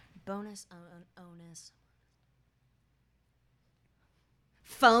 Bonus, onus.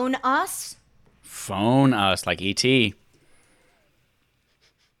 Phone us. Phone us, like E.T.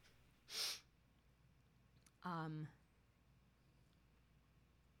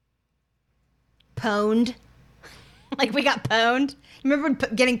 Pwned. Like we got pwned. Remember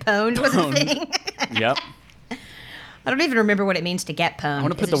when getting pwned was a thing? Yep. I don't even remember what it means to get pwned. I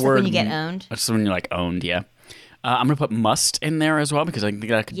want to put Is it the just word. when you get owned. That's when you're like owned, yeah. I'm going to put must in there as well because I think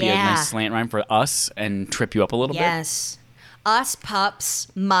that could be a Yeah. nice slant rhyme for us and trip you up a little bit. Yes. Us pups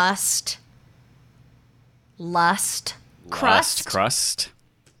must. Lust. Crust. Crust.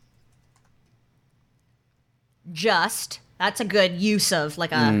 Just. That's a good use of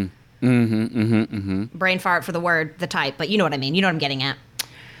like a brain fart for the word, the type, but you know what I mean. You know what I'm getting at.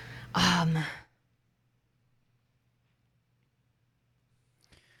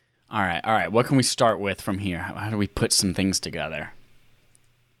 All right. What can we start with from here? How do we put some things together?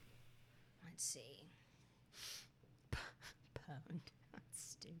 Let's see. Pwned. That's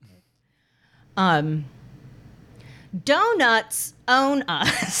stupid. Donuts own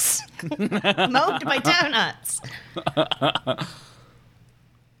us. Mowed by donuts.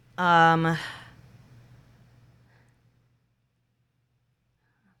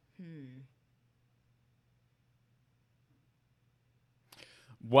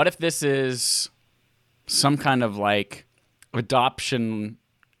 What if this is some kind of like adoption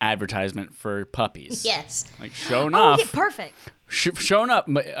advertisement for puppies? Yes. Like show Oh, enough. yeah, perfect. Showing up,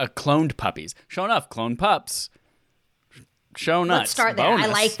 cloned puppies. Showing up, cloned pups. Show nuts. Let's start there. Bonus.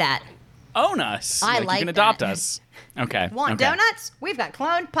 I like that. Own us. I You like can adopt that. us. Okay. Want okay. donuts? We've got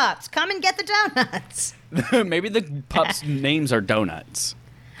cloned pups. Come and get the donuts. Maybe the pups' names are donuts.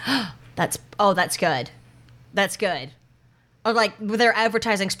 That's good. That's good. Or like they're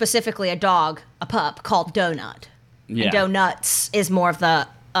advertising specifically a dog, a pup called Donut. Yeah. And donuts is more of the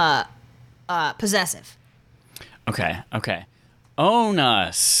possessive. Okay. Own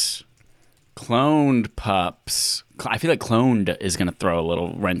us. Cloned pups. I feel like cloned is going to throw a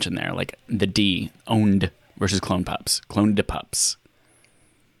little wrench in there. Like the D. Owned versus cloned pups. Cloned to pups.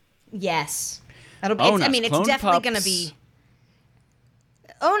 Yes. I Own us. mean, it's Cloned definitely pups. going to be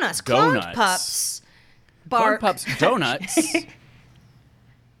own us. Cloned Donuts. pups. Cloned Bark. pups. Donuts.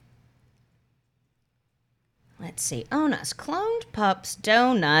 Let's see. Own us. Cloned pups.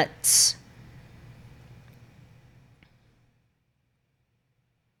 Donuts.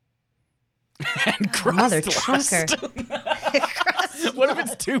 And Mother crust trucker. What if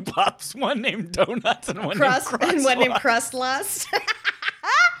it's two pups, one named Donuts and one Crust named and one named Crust? Crustlust.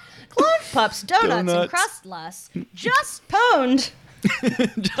 Cloned pups, donuts, and Donuts. crustlust. Just pwned.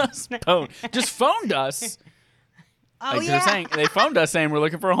 Just phoned us. Oh Like yeah, they phoned us saying we're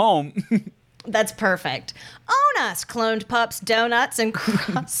looking for a home. that's perfect. Own us, cloned pups, donuts, and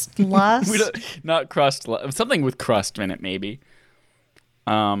crustlust. Not crust, something with crust in it maybe.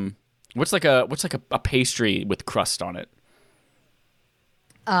 What's like a pastry with crust on it?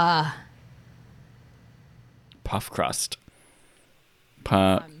 Puff crust.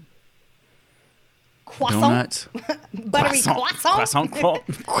 Croissant. Donuts. Buttery croissant.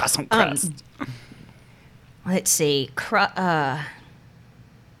 Croissant crust. Let's see. Onas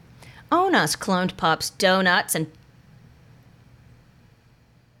cloned pups, donuts, and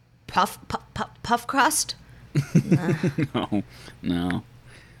puff crust. No.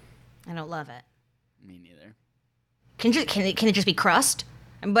 I don't love it. Me neither. Can it just be crust?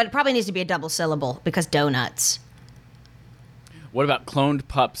 But it probably needs to be a double syllable because donuts. What about cloned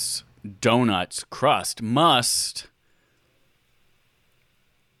pups, donuts, crust, must?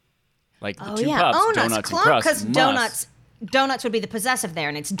 Like the two pups, Onas, donuts, and crust. Because must. donuts would be the possessive there,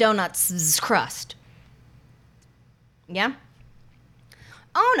 and it's donuts crust. Yeah?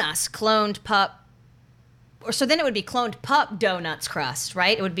 Onas cloned pup. Or so then it would be cloned pup donuts crust,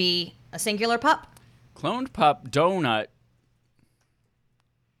 right? It would be a singular pup. Cloned pup, donut.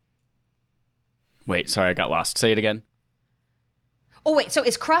 Wait, sorry, I got lost. Say it again. Oh, wait, so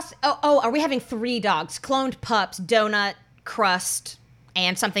is crust... Oh, are we having 3 dogs? Cloned pups, donut, crust,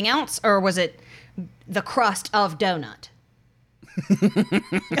 and something else? Or was it the crust of donut? 'Cause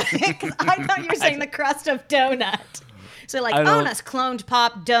I thought you were saying the crust of donut. So like, Onas cloned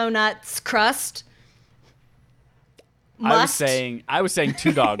pop, donuts, crust. Must. I was saying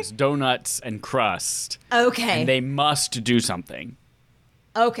 2 dogs, donuts and crust. Okay. And they must do something.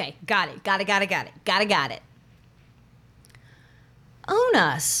 Okay, got it. Got it.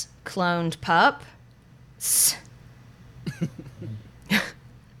 Onas cloned pup.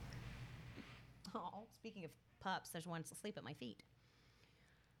 Oh, speaking of pups, there's one asleep at my feet.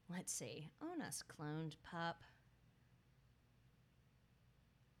 Let's see. Onas cloned pup.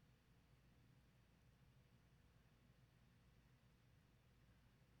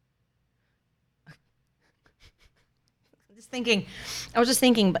 I was just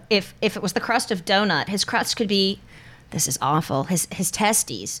thinking if it was the crust of donut, his crust could be, this is awful, his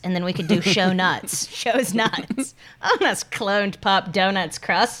testes, and then we could do show nuts. Shows nuts. Oh, that's cloned pup donuts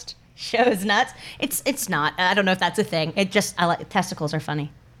crust. Shows nuts. It's not. I don't know if that's a thing. I like testicles are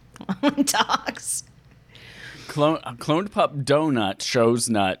funny. Dogs. Cloned pup donut shows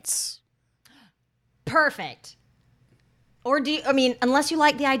nuts. Perfect. Or unless you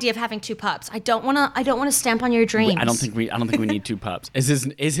like the idea of having 2 pups, I don't want to stamp on your dreams. I don't think we need 2 pups. Is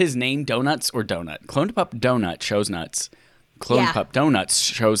his name Donuts or Donut? Cloned pup donut shows nuts. Cloned pup donuts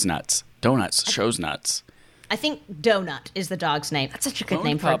shows nuts. Donuts shows nuts. I think Donut is the dog's name. That's such a good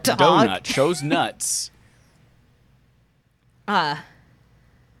name for a dog. Donut shows nuts. Onas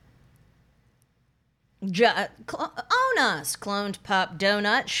cloned pup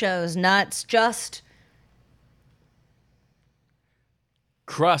donut shows nuts just.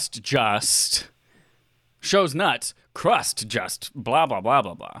 Crust just shows nuts. Crust just blah blah blah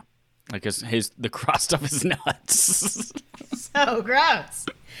blah blah. Like the crust of his nuts. So gross.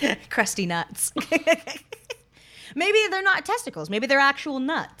 Crusty nuts. Maybe they're not testicles. Maybe they're actual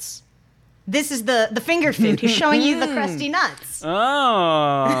nuts. This is the finger food. He's showing you the crusty nuts.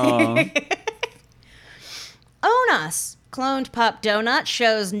 Oh. Onas cloned pup donut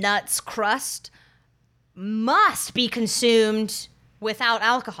shows nuts crust must be consumed without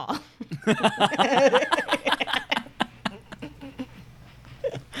alcohol.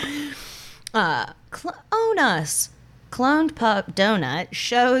 Onas cloned pup donut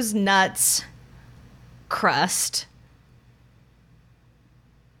shows nuts crust.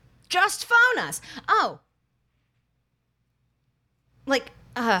 Just phone us. Oh.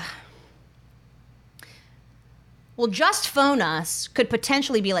 Well, just phone us could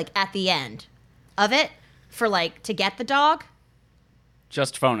potentially be at the end of it for to get the dog.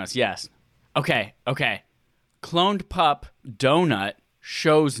 Just phone us, yes. Okay. Cloned pup donut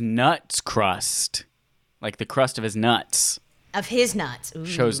shows nuts crust. Like the crust of his nuts. Of his nuts. Ooh.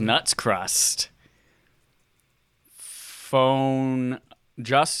 Shows nuts crust.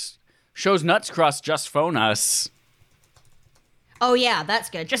 Shows nuts crust, just phone us. Oh yeah, that's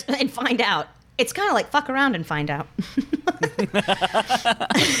good. And find out. It's kind of like fuck around and find out.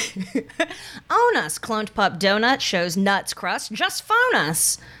 Own us, cloned pup donut shows nuts crust. Just phone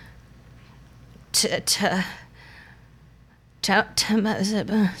us.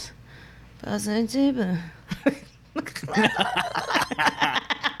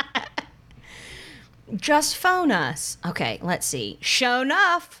 Just phone us. Okay, let's see. Show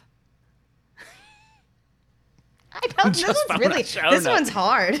enough. I don't. This one's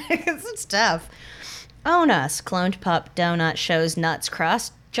hard. This is tough. Own us, cloned pup donut shows nuts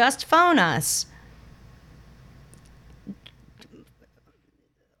crust. Just phone us.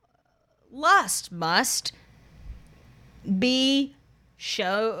 Lust must be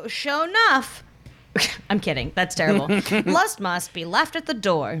Show enough. I'm kidding. That's terrible. Lust must be left at the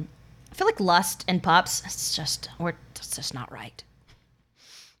door. I feel like lust and pups, it's just not right.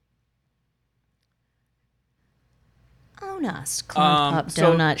 Phone us. Cloned pup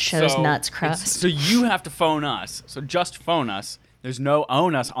donut shows nuts crust. So you have to phone us. So just phone us. There's no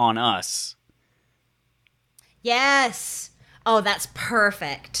onus on us. Yes. Oh, that's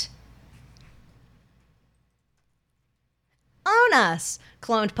perfect. Own us.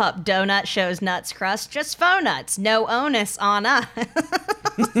 Cloned pup donut shows nuts crust. Just phone nuts. No onus on us.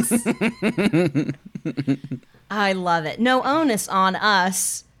 I love it. No onus on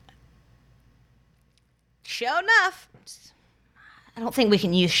us. Show enough. I don't think we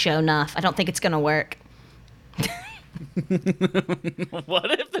can use show enough. I don't think it's going to work.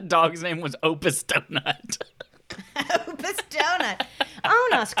 What if the dog's name was Opus Donut? Opus Donut.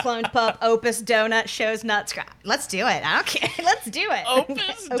 Own us, cloned pup. Opus Donut shows nuts. Let's do it. I don't care. Let's do it.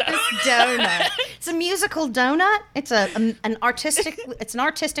 Opus Donut. It's a musical donut. It's an artistic. It's an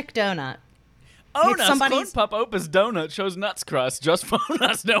artistic donut. Own us, cloned pup. Opus Donut shows nuts crust. Just phone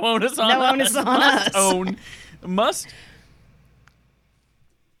us. No onus on us. No onus on us. Own. Must.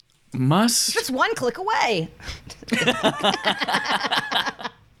 Just one click away.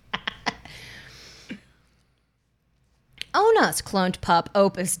 Own us, cloned pup.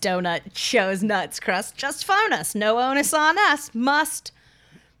 Opus Donut shows nuts crust. Just phone us. No onus on us. Must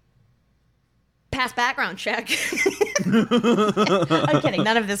pass background check. I'm kidding.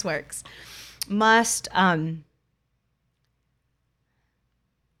 None of this works. Must cloned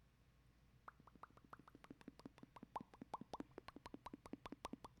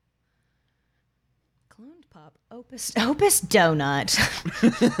pup Opus Donut.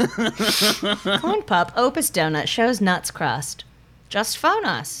 Cloned pup Opus Donut shows nuts crust. Just phone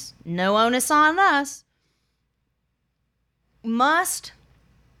us. No onus on us. Must,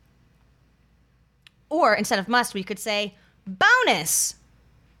 or instead of must, we could say bonus.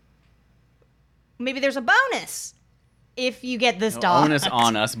 Maybe there's a bonus if you get this dog. Onus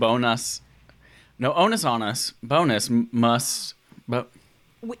on us. Bonus. No onus on us. Bonus must.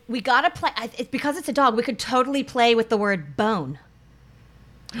 We gotta play. It's because it's a dog. We could totally play with the word bone,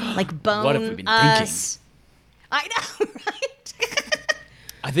 like bone. What have we been us. Thinking? I know, right?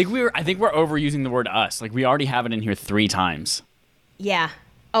 I think we're overusing the word us. Like we already have it in here 3 times. Yeah.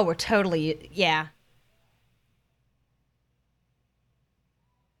 Oh, we're totally. Yeah.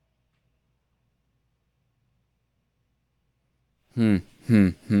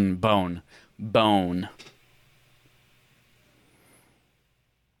 Bone.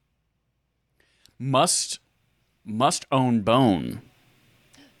 Must own bone.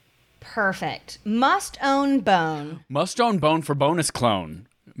 Perfect. Must own bone. Must own bone for bonus clone.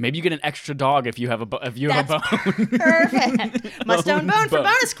 Maybe you get an extra dog if you have a bone. Perfect. Must own bone for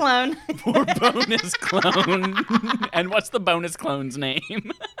bonus clone. For bonus clone. And what's the bonus clone's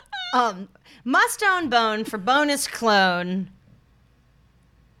name? Must own bone for bonus clone.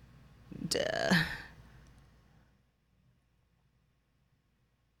 Duh.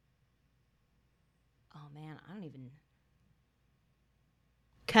 Oh man, I don't even.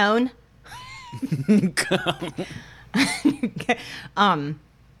 Cone.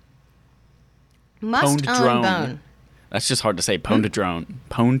 Must Pwned own drone. bone. That's just hard to say. Pwned drone.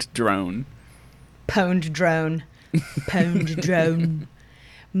 Pwned drone. Pwned drone. Pwned drone.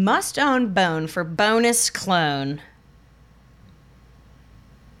 Must own bone for bonus clone.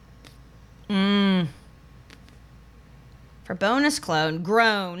 For bonus clone,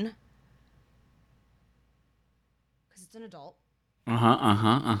 grown. Because it's an adult.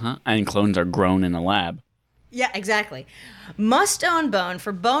 And clones are grown in a lab. Yeah, exactly. Must own bone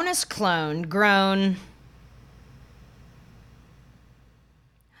for bonus clone, grown.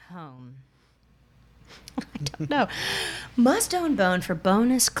 Home. I don't know. Must own bone for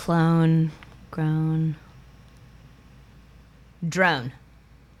bonus clone, grown. Drone.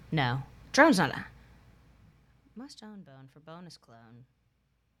 No. Drone's not a. Must own bone for bonus clone.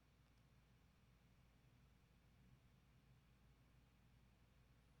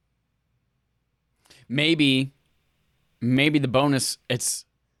 Maybe the bonus is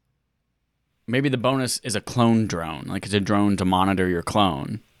a clone drone. Like it's a drone to monitor your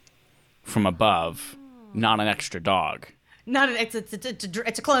clone from above, not an extra dog. Not an,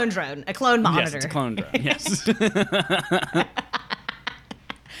 it's a clone drone, a clone monitor. Yes, it's a clone drone. Yes.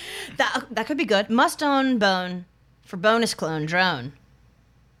 That could be good. Must own bone for bonus clone drone.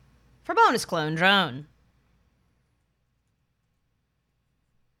 For bonus clone drone.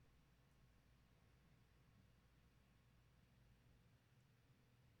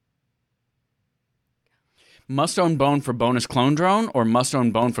 Must own bone for bonus clone drone or must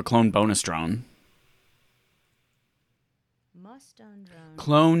own bone for clone bonus drone? Must own drone.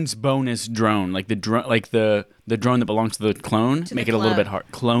 Clone's bonus drone, like the drone that belongs to the clone. Make it a little bit hard.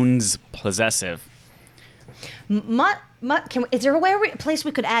 Clone's possessive. Is there a place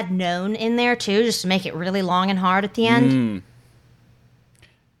we could add known in there too, just to make it really long and hard at the end?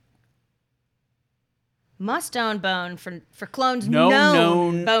 Must own bone for clones. No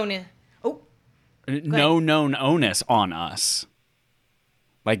known bone. No known onus on us.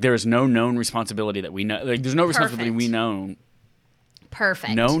 Like there is no known responsibility that we know. Like there's no responsibility we know.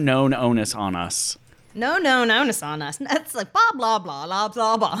 Perfect. No known onus on us. No known onus on us. That's like blah blah blah blah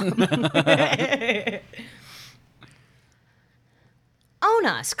blah blah. Own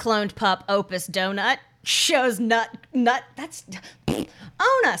us, cloned pup, Opus donut shows nut. That's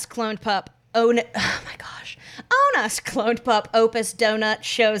own us, cloned pup. Oh my gosh. Own us, cloned pup, Opus donut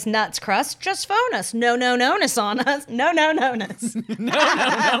shows nuts crust. Just phone us. No onus on us. No onus. No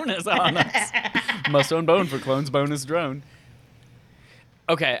onus on us. Must own bone for clone's bonus drone.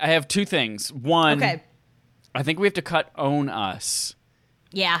 Okay, I have two things. One, okay. I think we have to cut own us.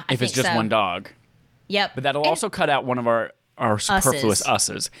 Yeah, if it's just one dog. Yep. But that'll also cut out one of our superfluous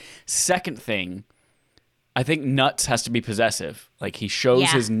us's. Second thing, I think nuts has to be possessive. Like he shows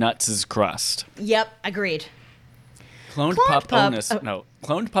his nuts as crust. Yep, agreed. Cloned pup onus. No.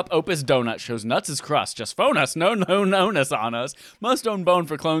 Cloned pup Opus donut shows nuts as crust. Just phone us. No onus on us. Must own bone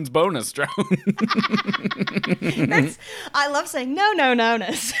for clone's bonus drone. I love saying no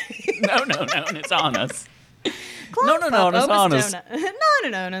onus. No onus on us. No onus on us.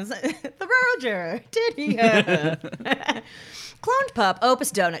 No onus. The rural juror. Did he? Cloned pup,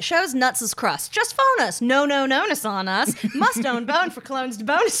 Opus donut, shows nuts as crust. Just phone us. No onus on us. Must own bone for clone's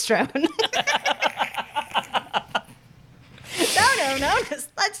bonus drone. No onus.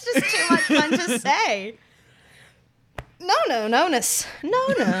 That's just too much fun to say. No onus. No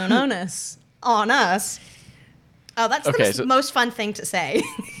onus on us. Oh, that's the most fun thing to say.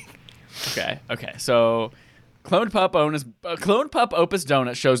 Okay. So, cloned pup Opus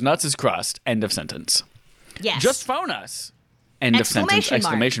donut shows nuts as crust. End of sentence. Yes. Just phone us. End of sentence.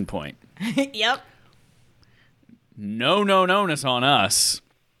 Exclamation point. Yep. No onus on us.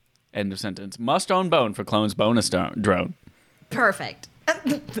 End of sentence. Must own bone for clone's bonus drone. Perfect.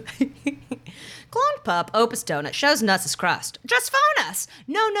 Cloned pup, Opus donut, shows nuts as crust. Just phone us.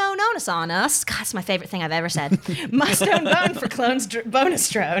 No onus on us. God, that's my favorite thing I've ever said. Must own bone for clone's bonus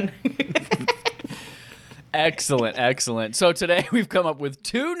drone. Excellent. So today we've come up with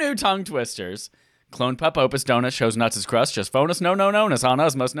two new tongue twisters. Cloned pup Opus donut shows nuts as crust. Just phone us. No onus on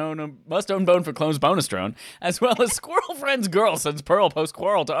us. Must own bone for clone's bonus drone. As well as squirrel friend's girl sends pearl post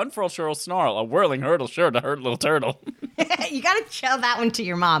quarrel to unfurl churl snarl. A whirling hurdle sure to hurt little turtle. You got to show that one to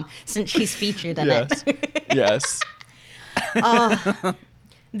your mom since she's featured in it. Yes.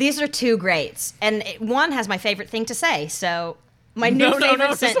 These are two greats, and one has my favorite thing to say. So my new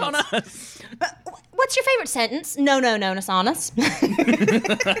favorite sentence. On us. What's your favorite sentence? No onus on us.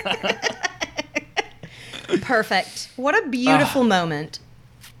 Perfect. What a beautiful moment.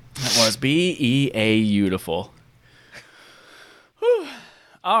 That was beautiful.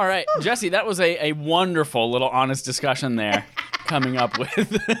 All right, Jesse, that was a wonderful little honest discussion there, coming up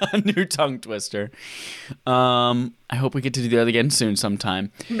with a new tongue twister. I hope we get to do that again soon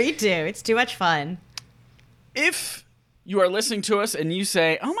sometime. Me too. It's too much fun. If you are listening to us and you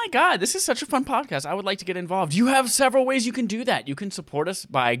say, oh my God, this is such a fun podcast, I would like to get involved. You have several ways you can do that. You can support us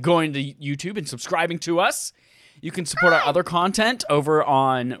by going to YouTube and subscribing to us. You can support our other content over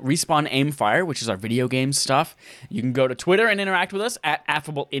on Respawn Aimfire, which is our video game stuff. You can go to Twitter and interact with us at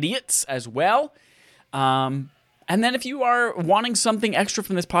Affable Idiots as well. And then if you are wanting something extra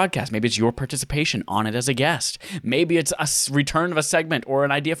from this podcast, maybe it's your participation on it as a guest. Maybe it's a return of a segment or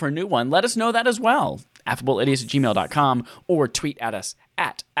an idea for a new one. Let us know that as well. AffableIdiots@gmail.com or tweet at us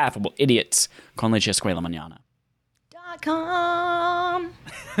at AffableIdiots. Con leche escuela mañana. .com.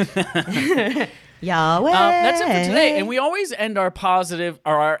 Yahweh. That's it for today. And we always end our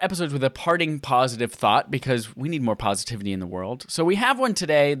episodes with a parting positive thought because we need more positivity in the world. So we have one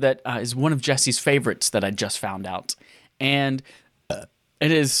today that is one of Jesse's favorites that I just found out. And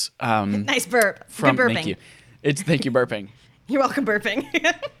it is... nice burp. Good burping. Thank you. Thank you, burping. You're welcome, burping.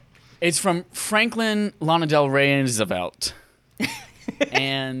 It's from Franklin Lana Del Rey Roosevelt.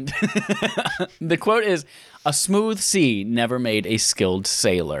 And the quote is, "A smooth sea never made a skilled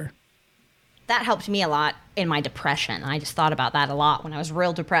sailor." That helped me a lot in my depression. I just thought about that a lot when I was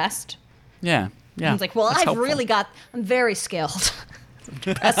real depressed. Yeah. I was like, well, I'm very skilled. I'm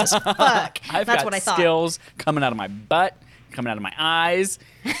depressed as fuck. That's what I thought. Skills coming out of my butt, coming out of my eyes.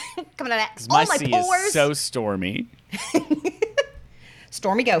 Coming out of My all my sea pores. is so stormy.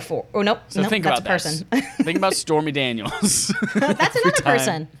 Stormy go for. Oh nope. So nope, think that's about a person. this. Think about Stormy Daniels. That's another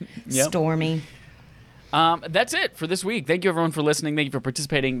person. Yep. Stormy. That's it for this week. Thank you, everyone, for listening. Thank you for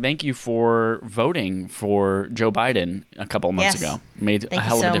participating. Thank you for voting for Joe Biden a couple of months ago. Made Thank a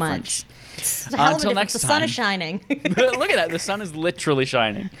hell you of a so difference. much. It's a hell of a Until difference. next The sun time. is shining. Look at that. The sun is literally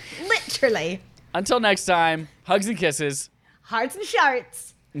shining. Literally. Until next time, hugs and kisses Hearts and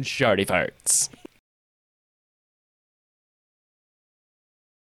sharts. and shardy farts.